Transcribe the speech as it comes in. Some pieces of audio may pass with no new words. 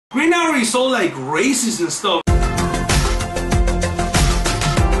Green Arrow is all like racist and stuff.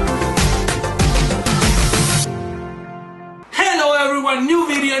 Hello everyone, new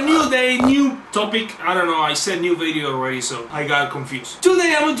video, new day, new topic. I don't know, I said new video already, so I got confused.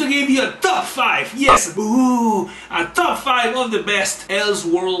 Today I'm going to give you a top 5, yes, a top 5 of the best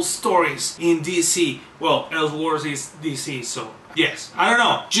Elseworlds stories in DC. Well, Elseworlds is DC, so yes, I don't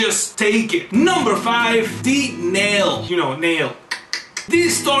know, just take it. Number 5, The Nail. You know, nail.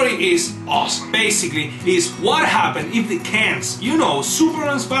 This story is awesome. Basically, is what happened if the Kents, you know,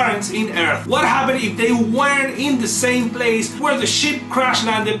 Superman's parents in Earth, what happened if they weren't in the same place where the ship crash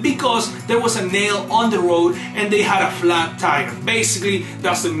landed because there was a nail on the road and they had a flat tire. Basically,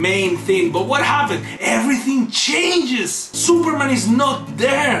 that's the main thing. But what happened? Everything changes. Superman is not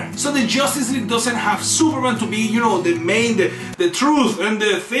there. So the Justice League doesn't have Superman to be, you know, the main, the truth and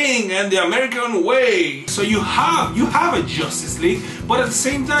the thing and the American way. So you have a Justice League, but at the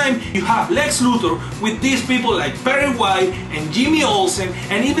same time, you have Lex Luthor with these people like Perry White and Jimmy Olsen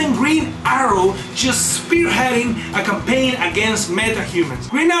and even Green Arrow just spearheading a campaign against metahumans.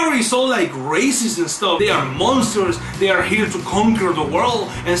 Green Arrow is all like racist and stuff. They are monsters, they are here to conquer the world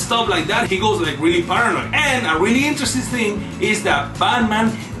and stuff like that. He goes like really paranoid. And a really interesting thing is that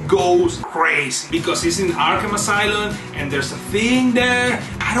Batman goes crazy because he's in Arkham Asylum and there's a thing there.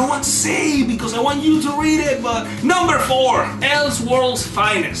 I don't want to say because I want you to read it, but number 4, Elseworlds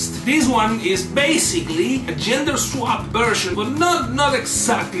Finest. This one is basically a gender swap version, but not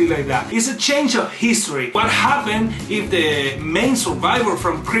exactly like that. It's a change of history. What happened if the main survivor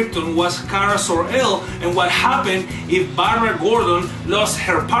from Krypton was Kara Zor-El, and what happened if Barbara Gordon lost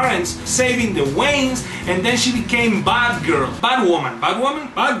her parents saving the Waynes, and then she became Batgirl.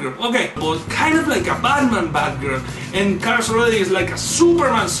 Batgirl, okay, but kind of like a Batman Batgirl, and Kara Zor-El is like a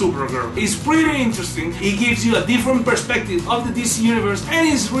Superman Supergirl. It's pretty interesting. It gives you a different perspective of the DC universe and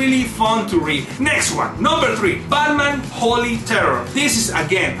it's really fun to read. Next one, number 3, Batman Holy Terror. This is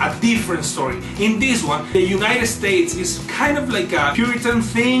again a different story. In this one, the United States is kind of like a Puritan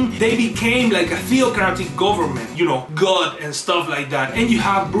thing. They became like a theocratic government, you know, God and stuff like that. And you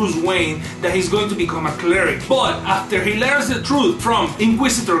have Bruce Wayne that he's going to become a cleric. But after he learns the truth from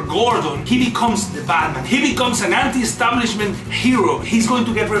Inquisitor Gordon, he becomes the Batman. He becomes an anti-establishment hero. He's going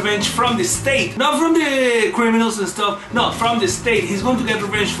to get revenge from the state, not from the criminals and stuff, no, from the state. He's going to get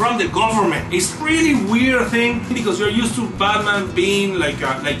revenge from the government. It's really weird thing because you're used to Batman being like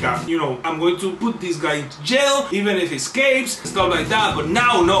a, you know, I'm going to put this guy into jail even if he escapes, stuff like that. But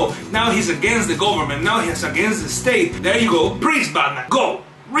now, no, now he's against the government, now he's against the state. There you go, Priest Batman, go!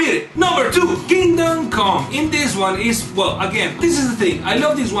 Read it. Number 2, Kingdom Come. In this one is, well, again, this is the thing. I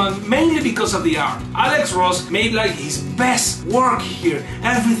love this one mainly because of the art. Alex Ross made like his best work here.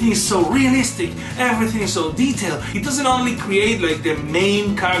 Everything is so realistic. Everything is so detailed. He doesn't only create like the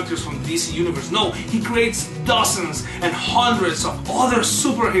main characters from the DC universe. No, he creates dozens and hundreds of other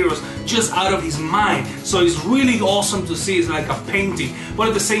superheroes just out of his mind. So it's really awesome to see. It's like a painting. But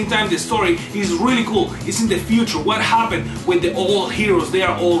at the same time, the story is really cool. It's in the future. What happened with the old heroes? They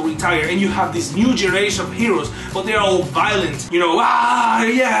are all retired and you have this new generation of heroes, but they're all violent, you know,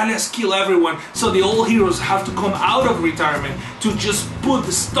 yeah, let's kill everyone. So the old heroes have to come out of retirement to just put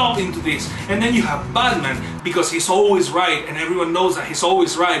the stop into this. And then you have Batman because he's always right and everyone knows that he's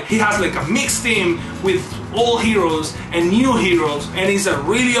always right. He has like a mixed team with old heroes and new heroes, and it's a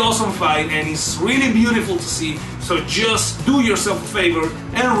really awesome fight and it's really beautiful to see. So just do yourself a favor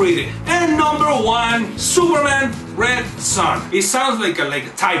and read it. And number 1, Superman Red Sun. It sounds like a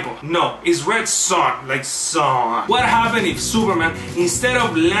typo. No, it's Red Sun, like sun. What happened if Superman, instead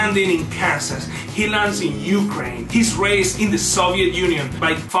of landing in Kansas, he lands in Ukraine? He's raised in the Soviet Union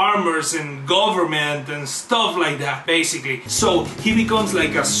by farmers and government and stuff like that, basically. So he becomes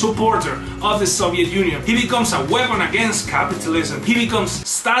like a supporter of the Soviet Union. He becomes a weapon against capitalism. He becomes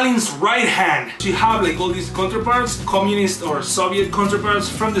Stalin's right hand. So you have like all these counterparts, communist or Soviet counterparts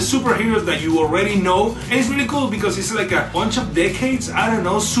from the superheroes that you already know. And it's really cool because it's like a bunch of decades. I don't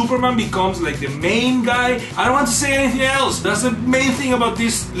know, Superman becomes like the main guy. I don't want to say anything else. That's the main thing about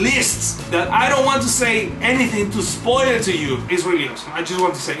these lists, that I don't want to say anything to spoil it to you. It's really awesome. I just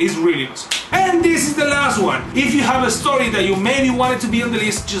want to say it's really awesome. And this is the last one. If you have a story that you maybe wanted to be on the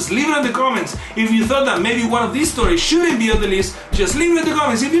list, just leave it in the comments. If you thought that maybe one of these stories shouldn't be on the list, just leave it in the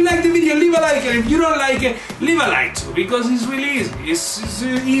comments. If you like the video, leave a like, and if you don't like it, leave a like too, because it's really easy. It's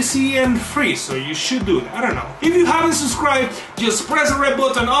easy and free, so you should do it. I don't know. If you haven't subscribed, just press the red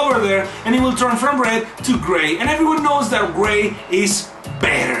button over there and it will turn from red to gray. And everyone knows that gray is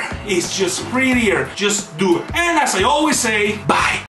better. It's just prettier. Just do it. And as I always say, bye.